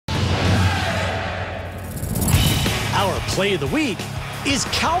Our play of the week is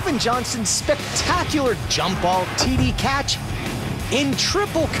Calvin Johnson's spectacular jump ball TD catch in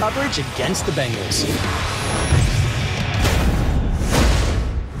triple coverage against the Bengals.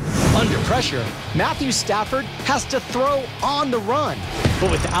 Under pressure, Matthew Stafford has to throw on the run, but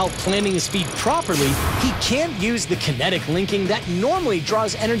without planning his speed properly, he can't use the kinetic linking that normally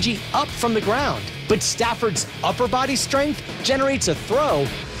draws energy up from the ground. But Stafford's upper body strength generates a throw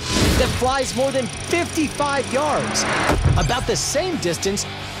that flies more than 55 yards, about the same distance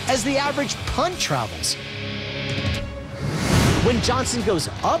as the average punt travels. When Johnson goes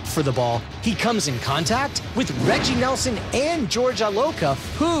up for the ball, he comes in contact with Reggie Nelson and George Iloka,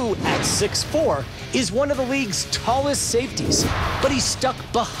 who, at 6'4", is one of the league's tallest safeties. But he's stuck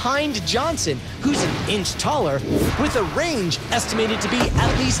behind Johnson, who's an inch taller, with a range estimated to be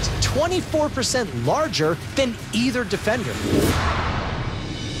at least 24% larger than either defender.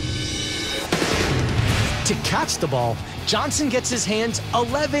 To catch the ball, Johnson gets his hands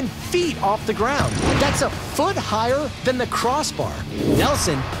 11 feet off the ground. That's a foot higher than the crossbar.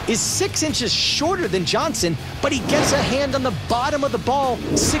 Nelson is 6 inches shorter than Johnson, but he gets a hand on the bottom of the ball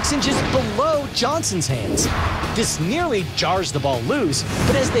 6 inches below Johnson's hands. This nearly jars the ball loose,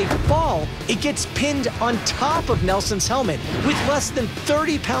 but as they fall, it gets pinned on top of Nelson's helmet with less than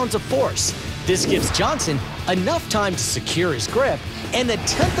 30 pounds of force. This gives Johnson enough time to secure his grip, and a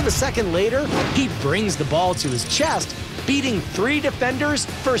tenth of a second later, he brings the ball to his chest, beating 3 defenders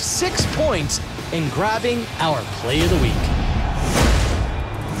for 6 points and grabbing our play of the week.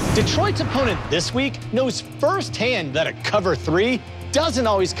 Detroit's opponent this week knows firsthand that a cover 3 doesn't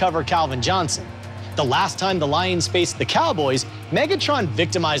always cover Calvin Johnson. The last time the Lions faced the Cowboys, Megatron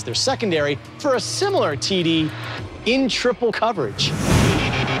victimized their secondary for a similar TD in triple coverage.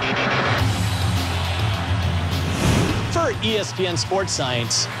 For ESPN Sports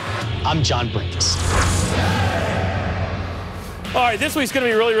Science, I'm John Brinkus. All right, this week's going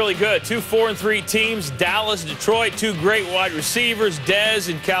to be really, really good. 2 4-3 teams, Dallas, Detroit, 2 great wide receivers, Dez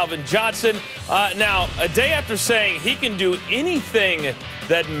and Calvin Johnson. Now, a day after saying he can do anything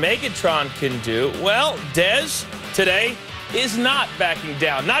that Megatron can do, well, Dez today is not backing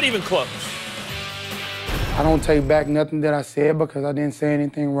down, not even close. I don't take back nothing that I said because I didn't say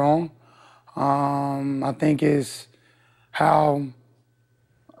anything wrong. I think it's how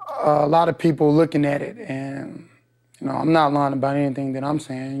a lot of people looking at it, and you know, I'm not lying about anything that I'm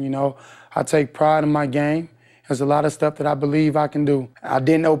saying. You know, I take pride in my game. There's a lot of stuff that I believe I can do. I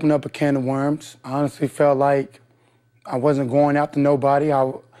didn't open up a can of worms. I honestly felt like I wasn't going after nobody.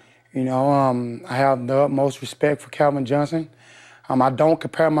 I have the utmost respect for Calvin Johnson. I don't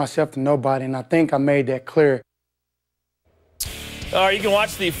compare myself to nobody, and I think I made that clear. All right, you can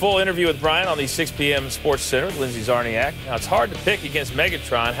watch the full interview with Brian on the 6 p.m. Sports Center with Lindsey Czarniak. Now, it's hard to pick against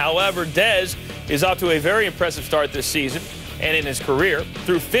Megatron. However, Dez is off to a very impressive start this season and in his career.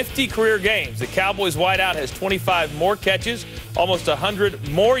 Through 50 career games, the Cowboys wideout has 25 more catches, almost 100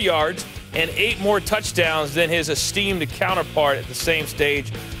 more yards, and 8 more touchdowns than his esteemed counterpart at the same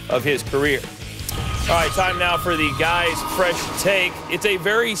stage of his career. All right, time now for the guys' fresh take. It's a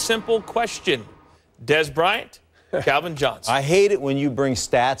very simple question. Dez Bryant, Calvin Johnson. I hate it when you bring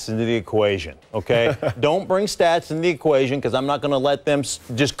stats into the equation, okay? Don't bring stats into the equation because I'm not going to let them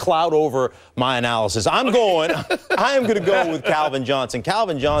just cloud over my analysis. I am going to go with Calvin Johnson.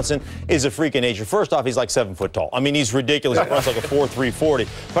 Calvin Johnson is a freak of nature. First off, he's like 7 foot tall. I mean, he's ridiculous. He runs like a 4.3 40.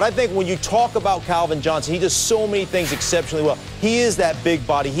 But I think when you talk about Calvin Johnson, he does so many things exceptionally well. He is that big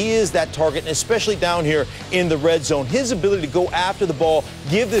body. He is that target, and especially down here in the red zone. His ability to go after the ball,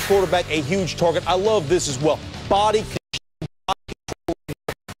 give the quarterback a huge target. I love this as well. Body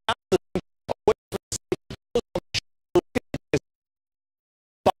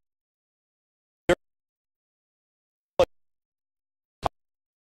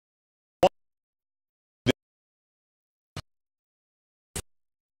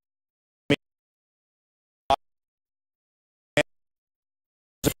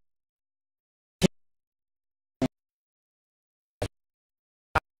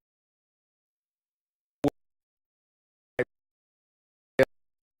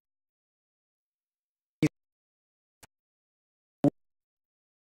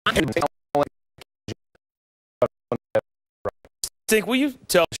Think, will you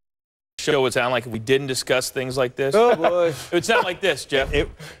tell the show what it would sound like if we didn't discuss things like this? Oh, boy. It would sound like this, Jeff. It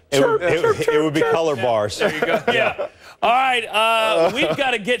would be color bars. There you go. Yeah. All right, we've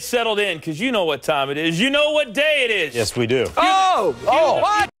got to get settled in because you know what time it is. You know what day it is. Yes, we do.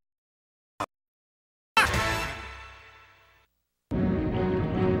 What?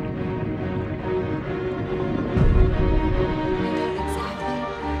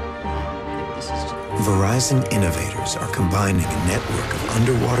 Verizon innovators are combining a network of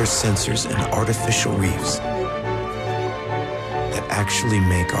underwater sensors and artificial reefs that actually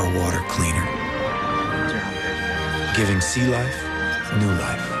make our water cleaner, giving sea life new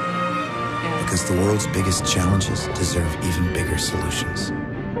life. Because the world's biggest challenges deserve even bigger solutions.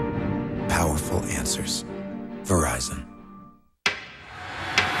 Powerful answers. Verizon.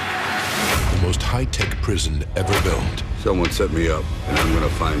 The most high-tech prison ever built. Someone set me up, and I'm gonna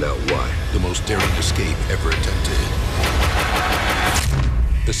find out why. The most daring escape ever attempted.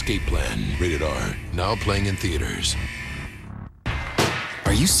 Escape Plan, rated R, now playing in theaters.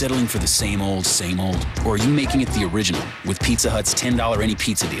 Are you settling for the same old, or are you making it the original with Pizza Hut's $10 any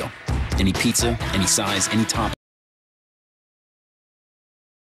pizza deal? Any pizza, any size, any topping.